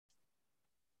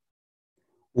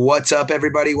What's up,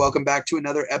 everybody? Welcome back to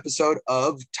another episode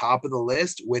of Top of the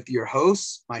List with your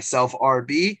hosts, myself,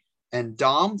 RB, and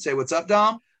Dom. Say what's up,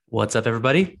 Dom. What's up,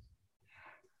 everybody?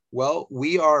 Well,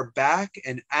 we are back,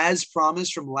 and as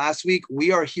promised from last week,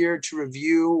 we are here to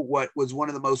review what was one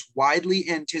of the most widely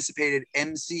anticipated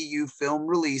MCU film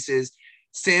releases,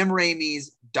 Sam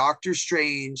Raimi's Doctor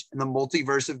Strange and the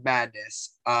Multiverse of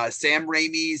Madness. Sam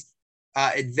Raimi's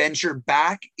adventure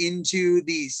back into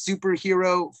the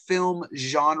superhero film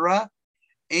genre.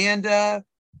 And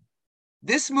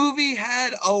this movie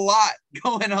had a lot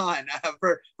going on,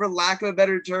 for lack of a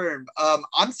better term.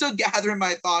 I'm still gathering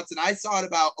my thoughts, and I saw it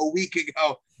about a week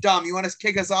ago. Dom, you want to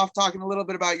kick us off talking a little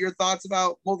bit about your thoughts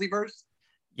about Multiverse?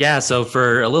 Yeah, so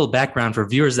for a little background for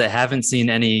viewers that haven't seen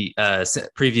any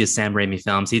previous Sam Raimi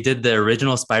films, he did the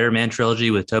original Spider-Man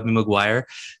trilogy with Tobey Maguire.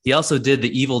 He also did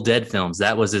the Evil Dead films.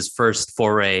 That was his first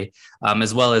foray,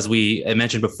 as well as I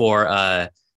mentioned before, I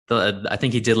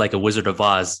think he did like a Wizard of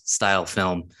Oz style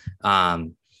film that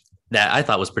I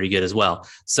thought was pretty good as well.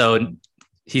 So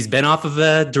he's been off of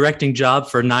a directing job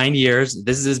for 9 years.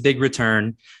 This is his big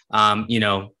return.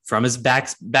 From his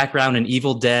background in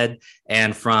Evil Dead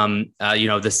and from,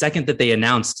 the second that they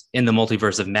announced in the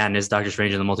Multiverse of Madness, Doctor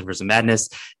Strange in the Multiverse of Madness,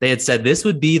 they had said this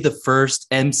would be the first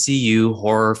MCU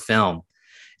horror film.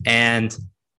 And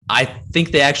I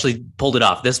think they actually pulled it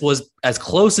off. This was as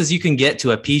close as you can get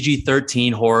to a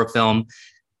PG-13 horror film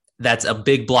that's a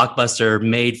big blockbuster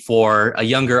made for a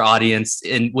younger audience,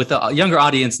 and with a younger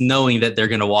audience knowing that they're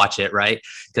going to watch it, right?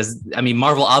 Because, I mean,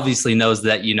 Marvel obviously knows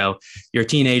that, your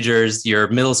teenagers, your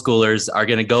middle schoolers are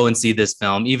going to go and see this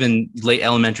film. Even late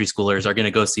elementary schoolers are going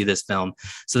to go see this film.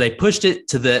 So they pushed it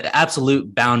to the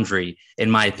absolute boundary, in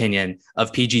my opinion,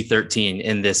 of PG-13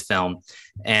 in this film.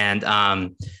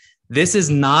 And this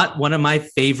is not one of my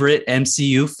favorite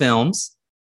MCU films,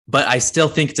 but I still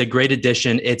think it's a great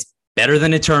addition. It's better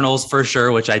than Eternals for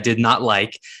sure, which I did not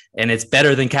like. And it's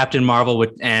better than Captain Marvel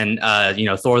and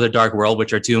Thor: The Dark World,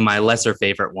 which are two of my lesser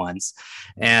favorite ones.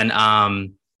 And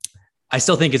I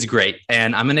still think it's great.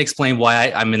 And I'm going to explain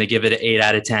why I'm going to give it an 8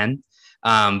 out of 10.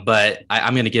 But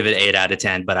I'm going to give it 8 out of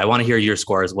 10. But I want to hear your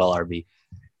score as well, RB.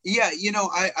 Yeah,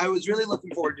 I was really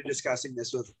looking forward to discussing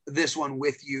this one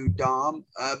with you, Dom,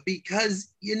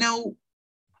 because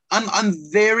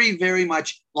I'm very, very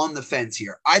much on the fence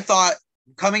here. I thought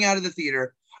coming out of the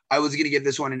theater, I was going to give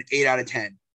this one an 8 out of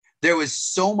 10. There was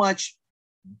so much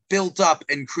built up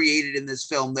and created in this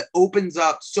film that opens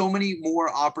up so many more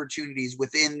opportunities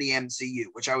within the MCU,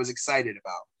 which I was excited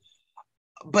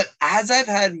about. But as I've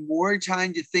had more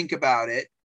time to think about it,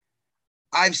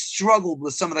 I've struggled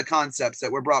with some of the concepts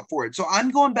that were brought forward. So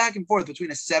I'm going back and forth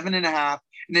between a 7.5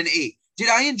 and an 8. Did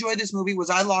I enjoy this movie? Was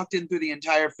I locked in through the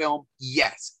entire film?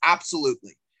 Yes,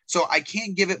 absolutely. So I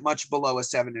can't give it much below a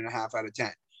 7.5 out of 10.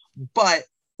 But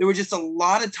there were just a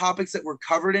lot of topics that were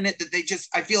covered in it that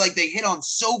I feel like they hit on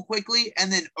so quickly and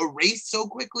then erased so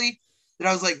quickly that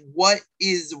I was like, what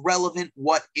is relevant?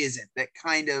 What isn't? That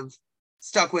kind of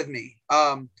stuck with me.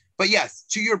 But yes,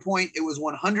 to your point, it was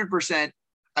 100%.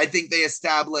 I think they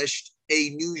established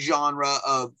a new genre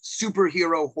of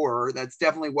superhero horror. That's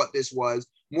definitely what this was.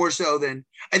 More so than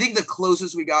I think the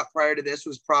closest we got prior to this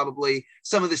was probably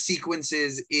some of the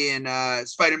sequences in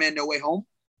Spider-Man No Way Home.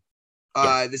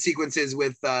 The sequences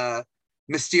with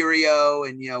Mysterio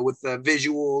and, with the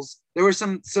visuals. There were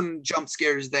some jump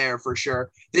scares there for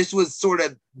sure. This was sort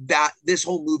of this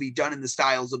whole movie done in the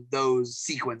styles of those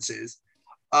sequences.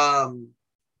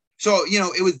 So,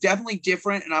 it was definitely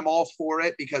different, and I'm all for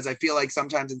it because I feel like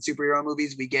sometimes in superhero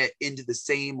movies we get into the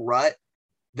same rut.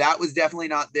 That was definitely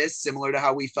not this, similar to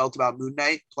how we felt about Moon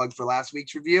Knight, plugged for last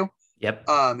week's review. Yep.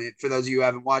 For those of you who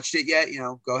haven't watched it yet,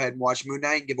 go ahead and watch Moon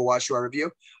Knight and give a watch to our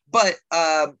review. But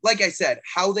like I said,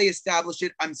 how they established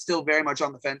it, I'm still very much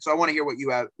on the fence. So I want to hear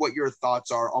what your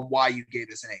thoughts are on why you gave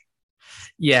this an 8.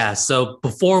 Yeah. So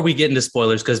before we get into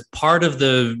spoilers, because part of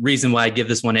the reason why I give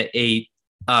this one an 8,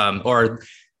 or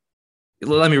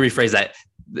let me rephrase that.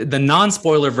 The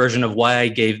non-spoiler version of why I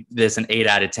gave this an 8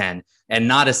 out of 10 and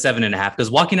not a 7.5,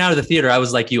 because walking out of the theater, I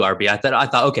was like you, RB. I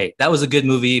thought, okay, that was a good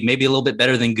movie, maybe a little bit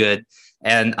better than good.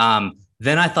 And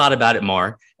then I thought about it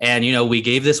more. And, we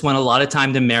gave this one a lot of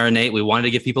time to marinate. We wanted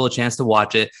to give people a chance to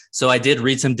watch it. So I did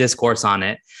read some discourse on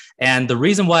it. And the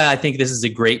reason why I think this is a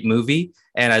great movie,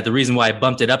 and the reason why I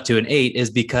bumped it up to an 8, is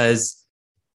because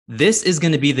this is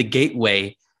going to be the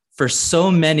gateway for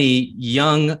so many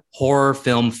young horror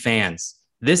film fans.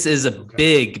 This is a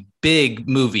big, big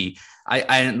movie.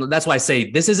 I that's why I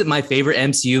say this isn't my favorite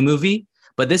MCU movie,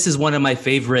 but this is one of my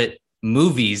favorite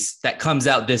movies that comes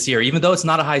out this year. Even though it's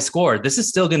not a high score, this is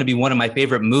still going to be one of my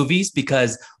favorite movies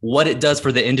because what it does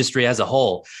for the industry as a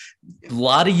whole. A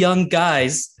lot of young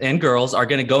guys and girls are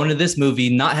going to go into this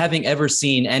movie not having ever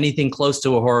seen anything close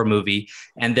to a horror movie.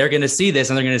 And they're going to see this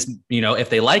and they're going to, if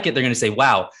they like it, they're going to say,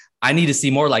 wow, I need to see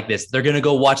more like this. They're going to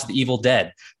go watch The Evil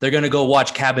Dead. They're going to go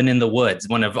watch Cabin in the Woods,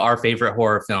 one of our favorite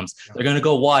horror films. They're going to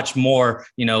go watch more,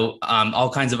 all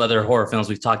kinds of other horror films.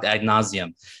 We've talked ad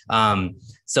nauseum.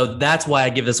 So that's why I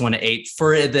give this one an 8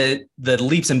 for the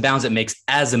leaps and bounds it makes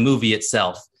as a movie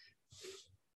itself.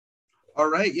 All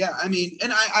right. Yeah. I mean,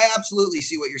 and I absolutely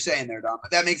see what you're saying there, Dom.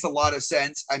 That makes a lot of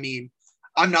sense. I mean,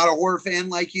 I'm not a horror fan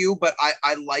like you, but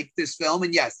I like this film.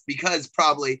 And yes, because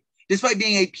probably despite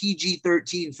being a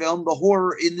PG-13 film, the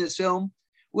horror in this film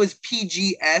was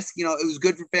PG-esque. It was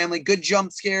good for family, good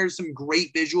jump scares, some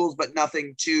great visuals, but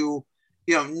nothing too,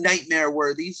 nightmare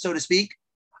worthy, so to speak.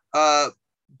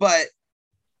 But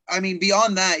I mean,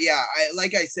 beyond that, yeah,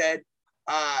 like I said,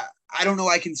 I don't know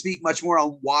I can speak much more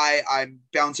on why I'm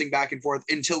bouncing back and forth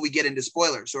until we get into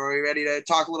spoilers. So are we ready to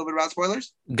talk a little bit about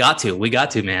spoilers? We got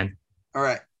to, man. All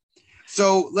right.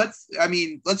 So let's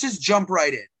just jump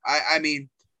right in. I mean,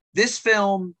 this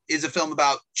film is a film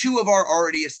about two of our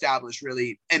already established,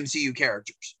 really, MCU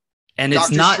characters. And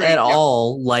it's not Strange, at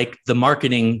all like the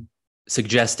marketing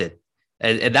suggested.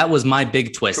 And that was my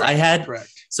big twist.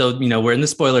 Correct. So, we're in the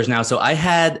spoilers now. So I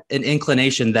had an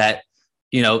inclination that,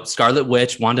 Scarlet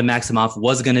Witch, Wanda Maximoff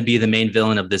was going to be the main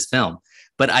villain of this film.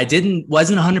 But I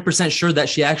wasn't 100% sure that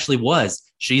she actually was.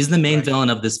 She's the main villain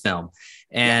of this film.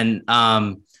 And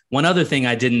one other thing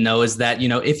I didn't know is that,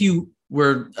 if you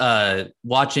were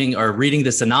watching or reading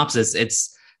the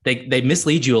synopsis, they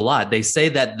mislead you a lot. They say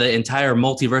that the entire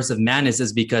multiverse of madness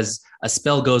is because a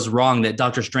spell goes wrong that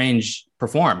Doctor Strange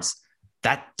performs.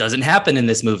 That doesn't happen in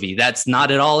this movie. That's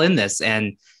not at all in this.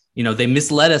 And, they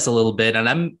misled us a little bit. And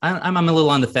I'm a little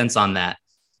on the fence on that.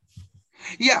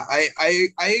 Yeah,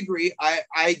 I agree.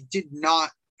 I did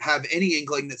not have any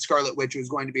inkling that Scarlet Witch was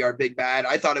going to be our big bad.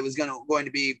 I thought it was going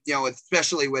to be,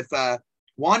 especially with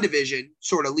WandaVision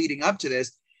sort of leading up to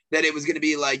this, that it was going to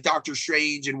be like Doctor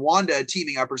Strange and Wanda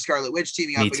teaming up or Scarlet Witch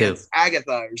teaming up against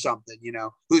Agatha or something,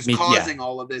 who's causing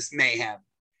all of this mayhem.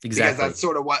 Exactly. Because that's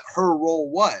sort of what her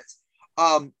role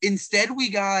was. Instead, we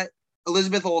got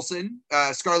Elizabeth Olsen,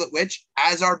 Scarlet Witch,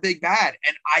 as our big bad.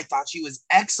 And I thought she was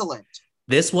excellent.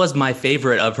 This was my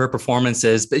favorite of her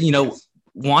performances. But,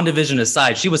 WandaVision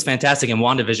aside, she was fantastic in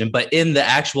WandaVision. But in the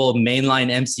actual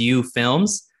mainline MCU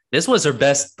films, this was her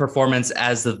best performance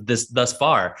as of this thus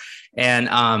far.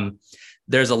 And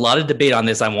there's a lot of debate on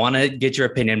this. I want to get your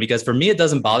opinion because for me, it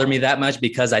doesn't bother me that much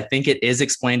because I think it is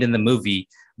explained in the movie.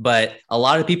 But a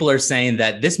lot of people are saying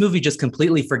that this movie just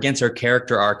completely forgets her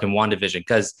character arc in WandaVision.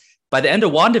 Because by the end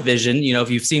of WandaVision, if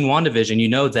you've seen WandaVision, you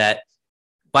know that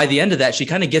by the end of that, she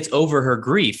kind of gets over her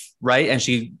grief, right? And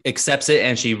she accepts it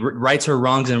and she rights her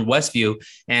wrongs in Westview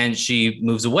and she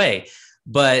moves away.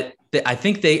 But I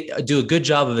think they do a good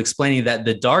job of explaining that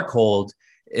the Darkhold,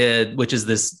 which is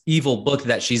this evil book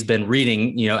that she's been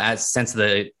reading, since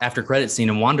the after credit scene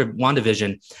in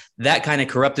WandaVision, that kind of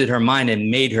corrupted her mind and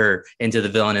made her into the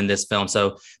villain in this film.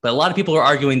 So, but a lot of people are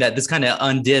arguing that this kind of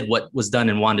undid what was done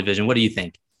in WandaVision. What do you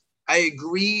think? I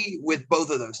agree with both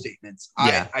of those statements.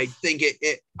 Yeah. I think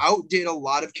it outdid a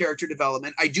lot of character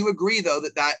development. I do agree, though,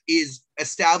 that is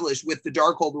established with the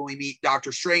Darkhold when we meet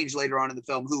Doctor Strange later on in the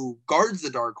film, who guards the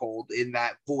Darkhold in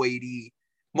that voidy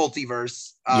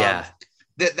multiverse.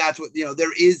 That's what,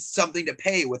 there is something to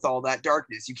pay with all that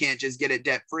darkness. You can't just get it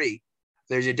debt free.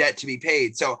 There's a debt to be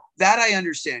paid. So that I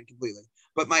understand completely.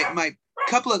 But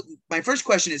my first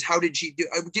question is, how did she do?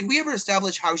 Did we ever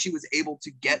establish how she was able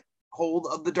to get hold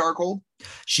of the Darkhold?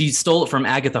 She stole it from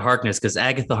Agatha Harkness because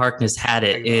Agatha Harkness had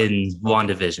it in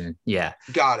WandaVision. Yeah.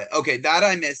 Got it. Okay, that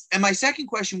I missed. And my second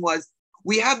question was,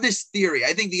 we have this theory.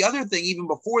 I think the other thing, even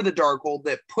before the Darkhold,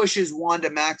 that pushes Wanda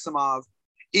Maximoff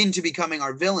into becoming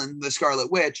our villain, the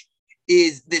Scarlet Witch,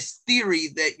 is this theory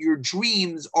that your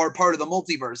dreams are part of the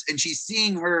multiverse, and she's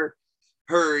seeing her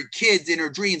kids in her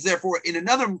dreams. Therefore, in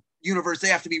another universe, they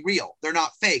have to be real. They're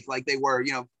not fake like they were,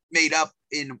 made up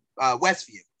in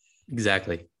Westview.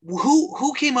 Exactly.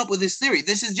 Who came up with this theory?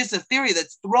 This is just a theory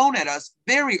that's thrown at us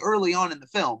very early on in the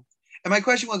film. And my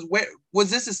question was, where was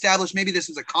this established? Maybe this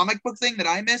was a comic book thing that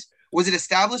I missed. Was it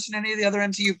established in any of the other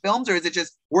MCU films, or is it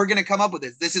just, we're going to come up with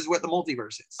this? This is what the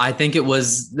multiverse is. I think it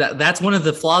was that's one of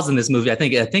the flaws in this movie. I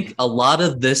think a lot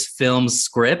of this film's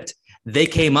script, they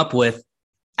came up with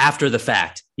after the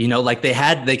fact. Like they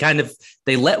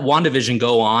let WandaVision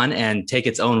go on and take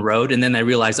its own road. And then they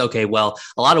realized, okay, well,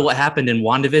 a lot of what happened in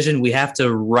WandaVision, we have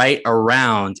to write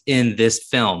around in this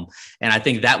film. And I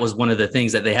think that was one of the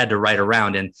things that they had to write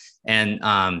around. And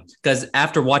because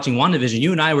after watching WandaVision,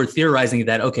 you and I were theorizing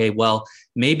that, okay, well,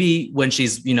 maybe when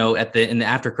she's, in the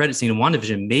after credit scene in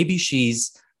WandaVision, maybe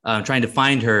she's trying to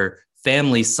find her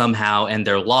family somehow and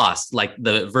they're lost, like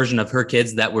the version of her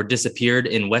kids that were disappeared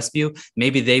in Westview.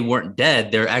 Maybe they weren't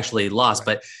dead, they're actually lost,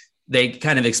 but they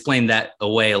kind of explained that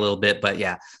away a little bit. But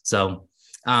yeah, so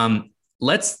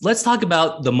let's talk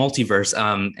about the multiverse,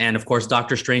 and of course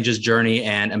Doctor Strange's journey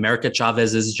and America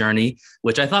Chavez's journey,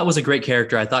 which I thought was a great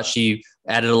character. I thought she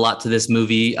added a lot to this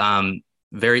movie.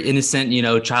 Very innocent,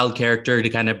 child character to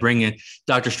kind of bring in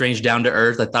Doctor Strange down to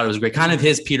earth. I thought it was great. Kind of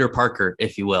his Peter Parker,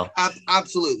 if you will.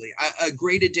 Absolutely. A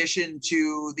great addition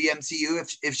to the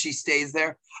MCU if she stays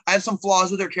there. I have some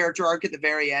flaws with her character arc at the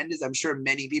very end, as I'm sure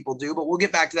many people do, but we'll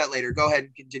get back to that later. Go ahead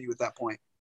and continue with that point.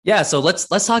 Yeah, so let's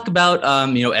talk about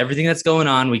everything that's going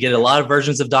on. We get a lot of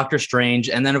versions of Doctor Strange,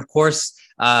 and then of course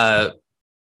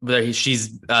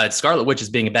she's Scarlet Witch is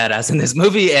being a badass in this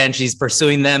movie, and she's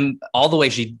pursuing them all the way.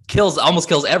 She almost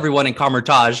kills everyone in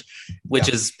Kamar-Taj, which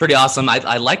is pretty awesome.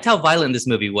 I liked how violent this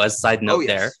movie was. Side note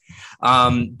there.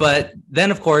 But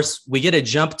then, of course, we get a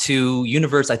jump to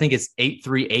universe. I think it's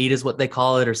 838 is what they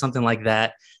call it, or something like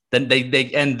that. Then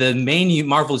they and the main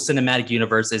Marvel Cinematic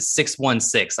Universe is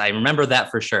 616. I remember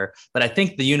that for sure. But I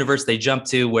think the universe they jump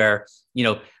to where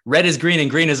red is green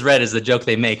and green is red is the joke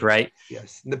they make, right?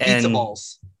 Yes, the pizza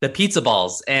balls. The pizza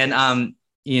balls. And,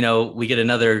 we get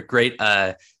another great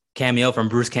cameo from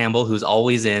Bruce Campbell, who's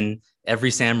always in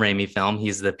every Sam Raimi film.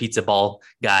 He's the pizza ball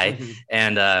guy. Mm-hmm.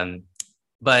 And,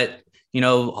 but, a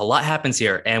lot happens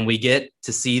here. And we get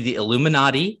to see the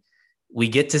Illuminati. We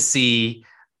get to see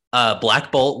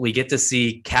Black Bolt. We get to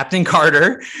see Captain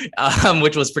Carter,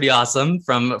 which was pretty awesome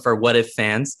for What If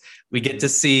fans. We get to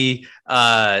see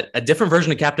a different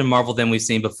version of Captain Marvel than we've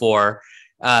seen before.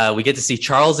 We get to see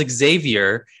Charles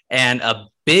Xavier, and a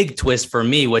big twist for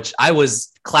me, which I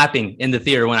was clapping in the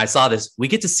theater when I saw this. We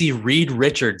get to see Reed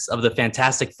Richards of the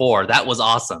Fantastic Four. That was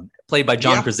awesome. Played by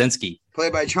John Krasinski.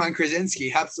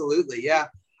 Absolutely. Yeah.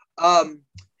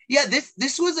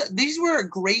 These were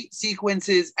great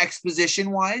sequences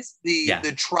exposition wise.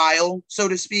 The trial, so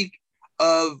to speak,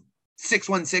 of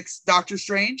 616 Doctor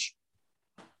Strange.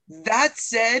 That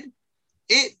said,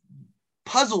 it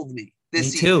puzzled me. Me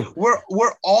too.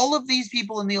 Were all of these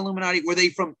people in the Illuminati, were they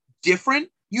from different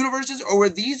universes, or were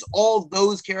these all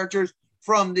those characters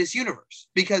from this universe?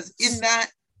 Because in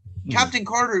that, Captain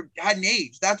Carter hadn't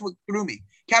aged. That's what threw me.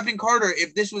 Captain Carter,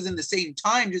 if this was in the same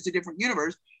time, just a different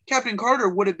universe, Captain Carter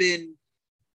would have been,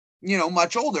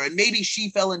 much older, and maybe she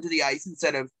fell into the ice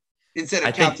instead of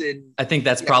Captain. I think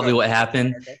that's probably what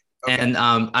happened. Okay. And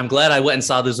I'm glad I went and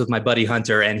saw this with my buddy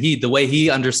Hunter, and the way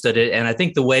he understood it, and I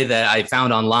think the way that I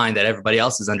found online that everybody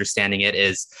else is understanding it,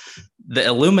 is the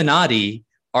Illuminati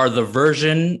are the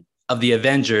version of the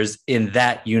Avengers in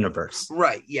that universe.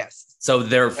 Right. Yes. So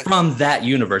they're from that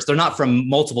universe. They're not from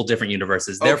multiple different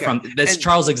universes. They're from this.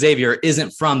 Charles Xavier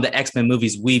isn't from the X-Men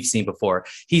movies we've seen before.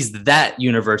 He's that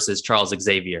universe's Charles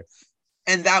Xavier.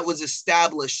 And that was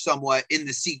established somewhat in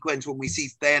the sequence when we see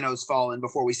Thanos falling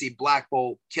before we see Black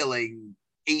Bolt killing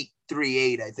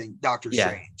 838, I think, Doctor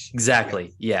Strange.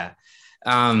 Exactly. Yeah.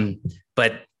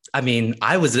 But I mean,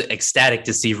 I was ecstatic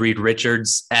to see Reed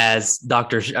Richards as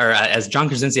as John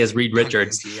Krasinski as Reed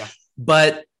Richards,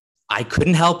 but I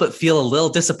couldn't help but feel a little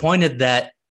disappointed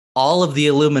that all of the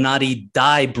Illuminati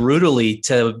die brutally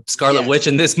to Scarlet Witch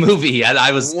in this movie. And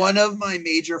I was one of my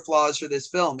major flaws for this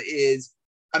film is,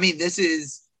 I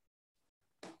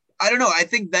don't know. I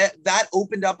think that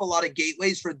opened up a lot of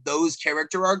gateways for those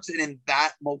character arcs and in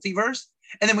that multiverse.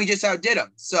 And then we just outdid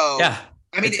them. So, yeah,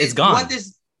 it's gone.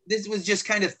 This was just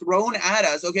kind of thrown at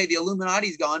us. Okay, the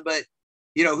Illuminati's gone, but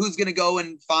who's going to go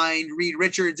and find Reed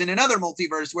Richards in another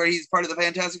multiverse where he's part of the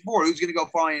Fantastic Four? Who's going to go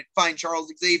find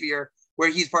Charles Xavier where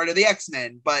he's part of the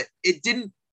X-Men? But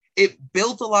it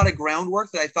built a lot of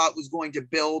groundwork that I thought was going to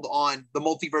build on the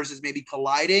multiverses maybe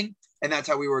colliding. And that's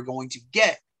how we were going to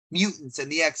get mutants and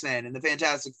the X-Men and the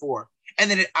Fantastic Four. And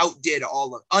then it undid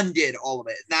all of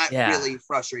it. And that really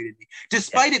frustrated me.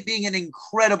 Despite it being an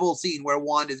incredible scene where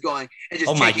Wanda is going and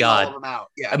just taking all of them out.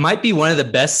 Yeah. It might be one of the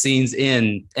best scenes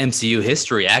in MCU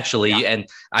history, actually. Yeah. And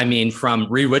I mean, from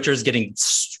Reed Richards getting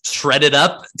shredded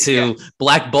up to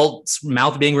Black Bolt's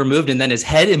mouth being removed and then his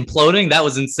head imploding. That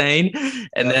was insane.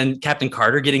 And then Captain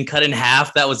Carter getting cut in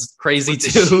half. That was crazy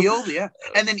too. The shield, yeah.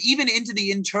 And then even into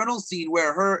the internal scene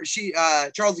where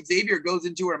Charles Xavier goes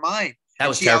into her mind. That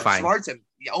was terrifying. Outsmarts him.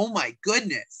 oh my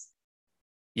goodness.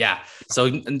 Yeah.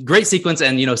 So great sequence.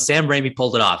 And, Sam Raimi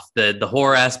pulled it off, the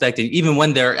horror aspect. And even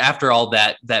when they're after all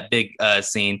that big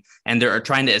scene and they're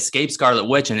trying to escape Scarlet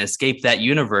Witch and escape that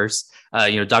universe,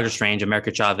 Doctor Strange,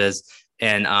 America Chavez,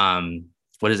 and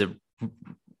what is it?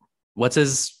 What's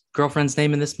his girlfriend's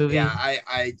name in this movie? Yeah,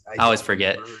 I always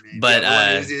forget. But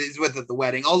is with at the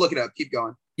wedding. I'll look it up. Keep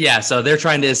going. Yeah, so they're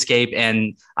trying to escape,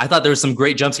 and I thought there was some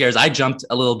great jump scares. I jumped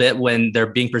a little bit when they're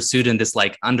being pursued in this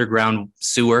like underground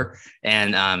sewer,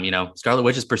 and Scarlet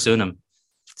Witch is pursuing them.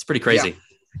 It's pretty crazy.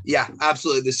 Yeah,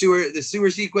 absolutely. The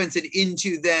sewer sequence and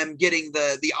into them getting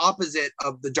the opposite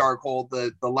of the Darkhold,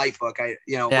 the light book. When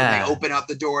they open up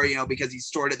the door, because he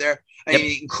stored it there. I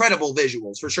mean, incredible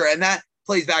visuals for sure, and that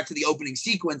plays back to the opening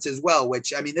sequence as well.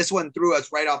 Which I mean, this one threw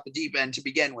us right off the deep end to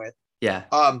begin with. Yeah.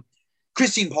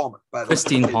 Christine Palmer, by the way.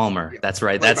 Christine Palmer. That's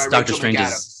right. That's Doctor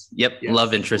Strange's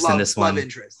love interest in this one. Love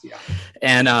interest, yeah.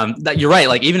 And you're right.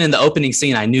 Like even in the opening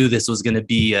scene, I knew this was going to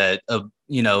be they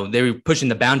were pushing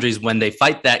the boundaries when they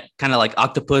fight that kind of like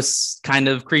octopus kind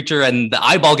of creature and the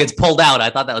eyeball gets pulled out. I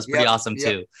thought that was pretty awesome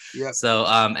too. Yep. So,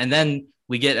 and then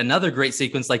we get another great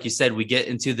sequence. Like you said, we get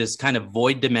into this kind of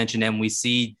void dimension and we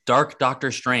see Dark Doctor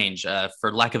Strange,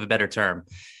 for lack of a better term.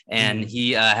 And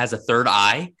he has a third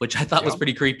eye, which I thought was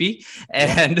pretty creepy.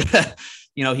 And,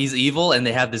 he's evil. And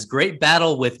they have this great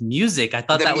battle with music. I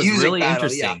thought that was really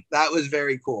interesting. Yeah, that was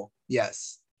very cool.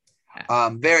 Yes.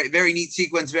 Very, very neat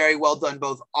sequence. Very well done,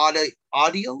 both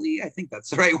audially, I think that's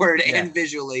the right word, and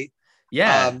visually.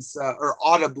 Yeah. Or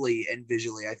audibly and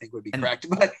visually, I think would be correct.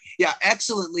 But yeah,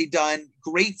 excellently done.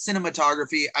 Great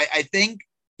cinematography. I think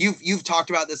you've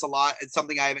talked about this a lot. It's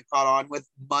something I haven't caught on with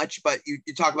much, but you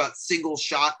talk about single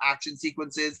shot action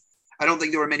sequences. I don't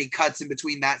think there were many cuts in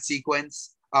between that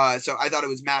sequence. So I thought it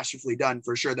was masterfully done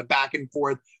for sure. The back and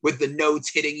forth with the notes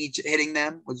hitting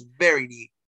them was very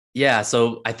neat. Yeah,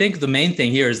 so I think the main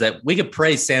thing here is that we could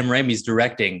praise Sam Raimi's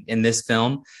directing in this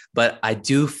film, but I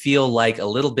do feel like a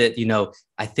little bit,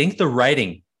 I think the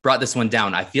writing brought this one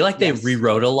down. I feel like they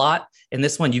rewrote a lot in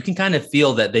this one. You can kind of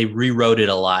feel that they rewrote it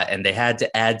a lot and they had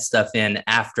to add stuff in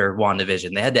after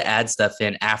WandaVision. They had to add stuff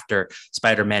in after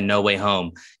Spider-Man No Way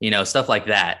Home, stuff like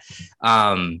that.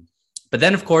 But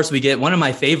then, of course, we get one of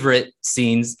my favorite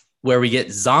scenes where we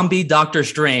get zombie Doctor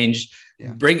Strange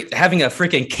having a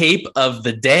freaking cape of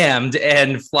the damned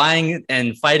and flying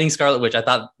and fighting Scarlet Witch. I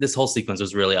thought this whole sequence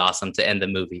was really awesome to end the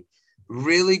movie.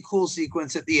 Really cool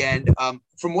sequence at the end.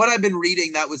 From what I've been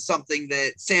reading, that was something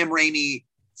that Sam Raimi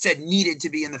said needed to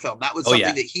be in the film. That was something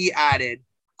that he added.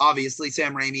 Obviously,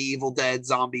 Sam Raimi, Evil Dead,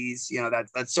 zombies,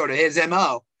 that's sort of his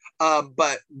MO.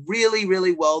 But really,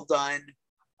 really well done.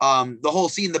 The whole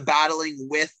scene, the battling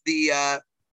with the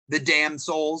damned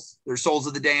souls, they're souls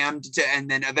of the damned, and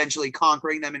then eventually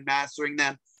conquering them and mastering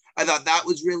them. I thought that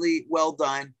was really well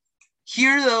done.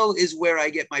 Here, though, is where I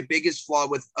get my biggest flaw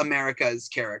with America's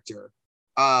character.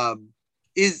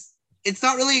 Is it's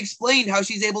not really explained how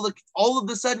she's able to all of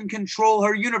a sudden control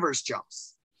her universe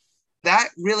jumps. That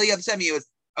really upset me. It was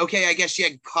okay. I guess she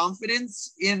had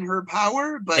confidence in her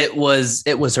power, but it was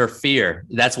her fear.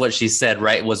 That's what she said,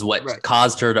 right? Was what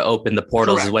caused her to open the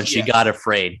portals. Correct, is when she got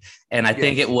afraid. And I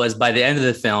think it was by the end of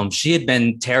the film, she had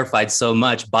been terrified so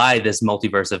much by this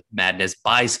multiverse of madness,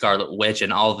 by Scarlet Witch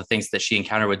and all the things that she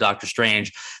encountered with Doctor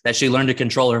Strange, that she learned to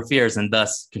control her fears and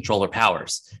thus control her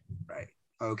powers. Right.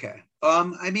 Okay.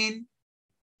 I mean,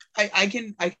 I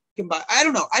can buy. I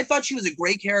don't know. I thought she was a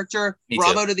great character. Me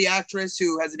Bravo too. to the actress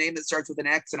who has a name that starts with an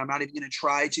X, and I'm not even going to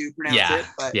try to pronounce it.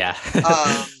 But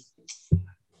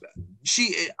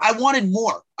I wanted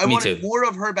more. I wanted more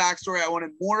of her backstory. I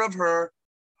wanted more of her.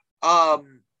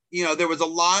 There was a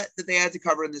lot that they had to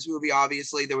cover in this movie.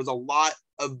 Obviously, there was a lot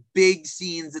of big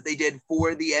scenes that they did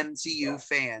for the MCU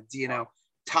fans.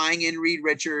 Tying in Reed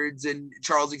Richards and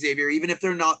Charles Xavier, even if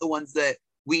they're not the ones that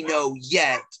we know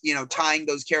yet, tying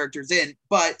those characters in.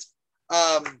 But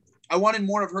I wanted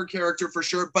more of her character for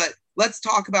sure. But let's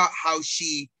talk about how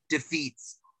she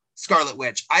defeats Scarlet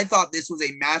Witch. I thought this was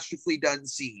a masterfully done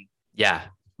scene. Yeah,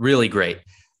 really great.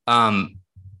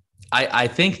 I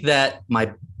think that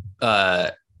my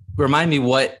remind me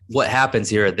what happens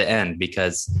here at the end,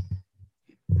 because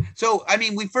so, I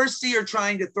mean, we first see her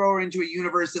trying to throw her into a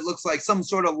universe that looks like some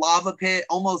sort of lava pit,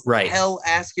 almost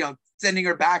hell-esque, sending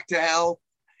her back to hell.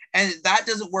 And that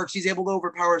doesn't work. She's able to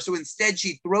overpower her. So instead,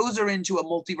 she throws her into a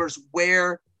multiverse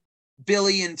where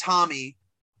Billy and Tommy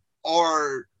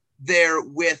are there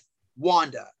with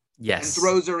Wanda. Yes. And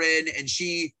throws her in, and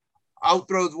she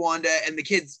outthrows Wanda, and the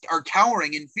kids are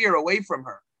cowering in fear away from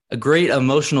her. A great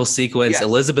emotional sequence. Yes.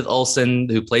 Elizabeth Olsen,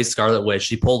 who plays Scarlet Witch,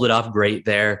 she pulled it off great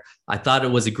there. I thought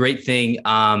it was a great thing.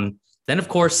 Then, of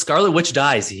course, Scarlet Witch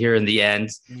dies here in the end.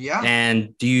 Yeah.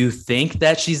 And do you think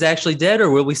that she's actually dead, or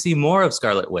will we see more of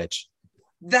Scarlet Witch?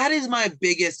 That is my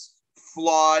biggest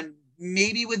flaw,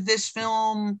 maybe with this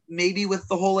film, maybe with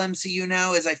the whole MCU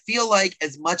now, is I feel like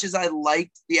as much as I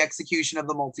liked the execution of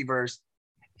the multiverse,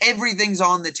 everything's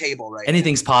on the table right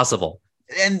Anything's possible.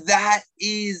 And that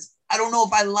is, I don't know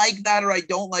if I like that or I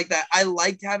don't like that. I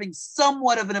liked having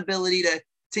somewhat of an ability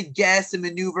to guess and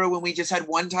maneuver when we just had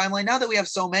one timeline. Now that we have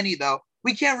so many, though,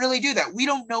 we can't really do that. We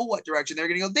don't know what direction they're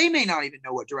going to go. They may not even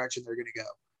know what direction they're going to go.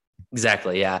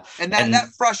 Exactly, yeah. And that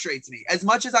frustrates me. As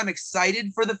much as I'm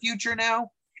excited for the future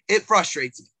now, it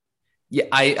frustrates me.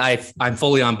 Yeah, I'm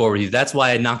fully on board with you. That's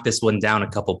why I knocked this one down a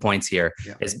couple points here.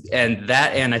 Yeah. And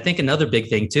I think another big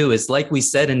thing too is, like we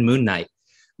said in Moon Knight,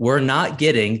 we're not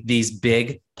getting these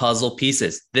big puzzle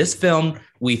pieces. This film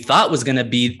we thought was going to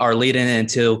be our lead in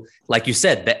into, like you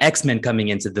said, the X-Men coming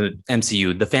into the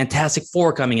MCU, the Fantastic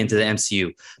Four coming into the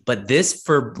MCU. But this,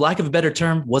 for lack of a better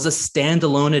term, was a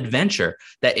standalone adventure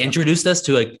that introduced us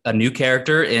to a new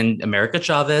character in America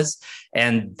Chavez.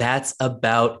 And that's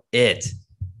about it.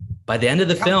 By the end of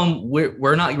the film,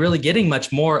 we're not really getting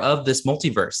much more of this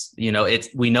multiverse. You know,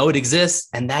 we know it exists,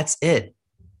 and that's it.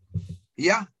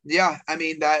 Yeah. I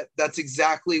mean, that's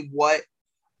exactly what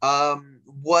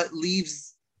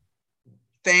leaves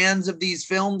fans of these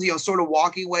films, sort of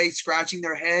walking away, scratching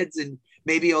their heads, and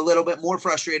maybe a little bit more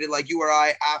frustrated, like you or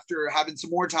I, after having some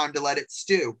more time to let it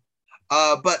stew.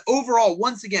 But overall,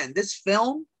 once again, this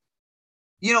film,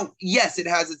 yes, it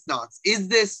has its knocks. Is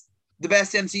this the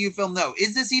best MCU film? No.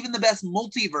 Is this even the best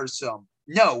multiverse film?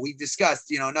 No. We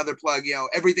discussed, another plug,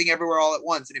 Everything Everywhere All at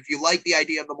Once. And if you like the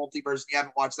idea of the multiverse and you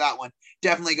haven't watched that one,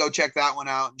 definitely go check that one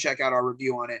out and check out our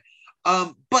review on it.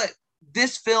 But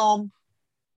this film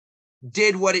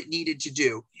did what it needed to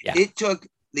do. Yeah. It took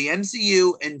the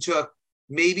MCU and took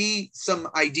maybe some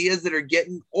ideas that are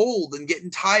getting old and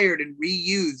getting tired and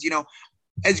reused.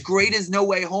 As great as No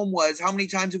Way Home was, how many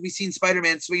times have we seen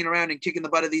Spider-Man swinging around and kicking the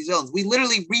butt of these villains? We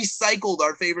literally recycled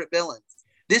our favorite villains.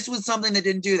 This was something that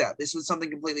didn't do that. This was something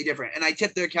completely different. And I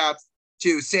tip their caps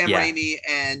to Sam Raimi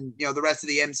and the rest of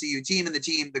the MCU team and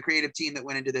the creative team that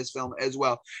went into this film as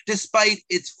well. Despite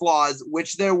its flaws,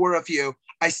 which there were a few,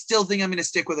 I still think I'm going to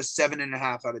stick with a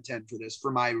 7.5 out of 10 for this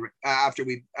for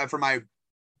my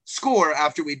score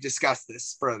after we've discussed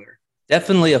this further.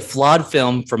 Definitely a flawed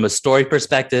film from a story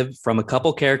perspective, from a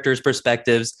couple characters'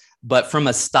 perspectives, but from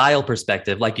a style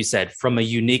perspective, like you said, from a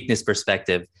uniqueness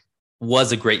perspective,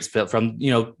 was a great film. From,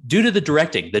 due to the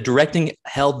directing. The directing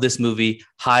held this movie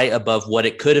high above what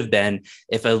it could have been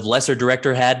if a lesser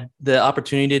director had the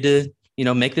opportunity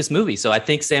to, make this movie. So I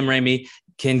think Sam Raimi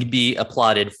can be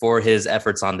applauded for his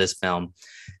efforts on this film.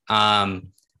 I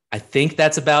think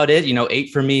that's about it.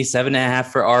 8 for me, 7.5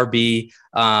 for RB.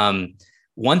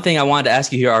 One thing I wanted to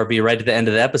ask you here, RB, right at the end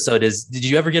of the episode is, did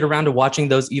you ever get around to watching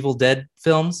those Evil Dead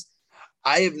films?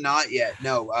 I have not yet.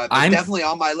 No, I'm definitely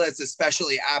on my list,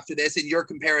 especially after this and your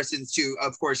comparisons to,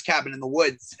 of course, Cabin in the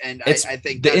Woods. And I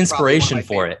think the inspiration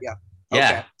for it. Yeah. Yeah.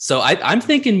 Okay. So I'm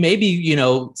thinking maybe,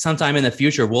 sometime in the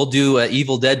future, we'll do an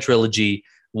Evil Dead trilogy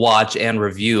watch and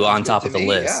review on top of the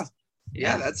list.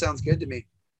 Yeah, that sounds good to me.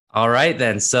 All right,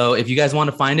 then. So if you guys want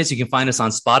to find us, you can find us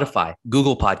on Spotify,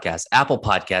 Google Podcasts, Apple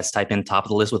Podcasts. Type in Top of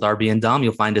the List with RB and Dom.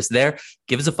 You'll find us there.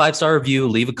 Give us a 5-star review.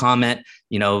 Leave a comment.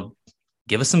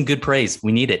 Give us some good praise.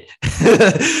 We need it.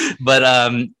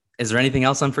 But is there anything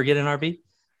else I'm forgetting, RB?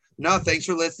 No, thanks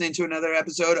for listening to another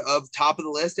episode of Top of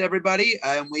the List, everybody.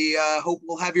 And we hope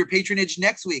we'll have your patronage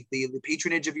next week, the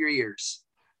patronage of your ears.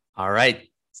 All right.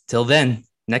 Till then,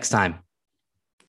 next time.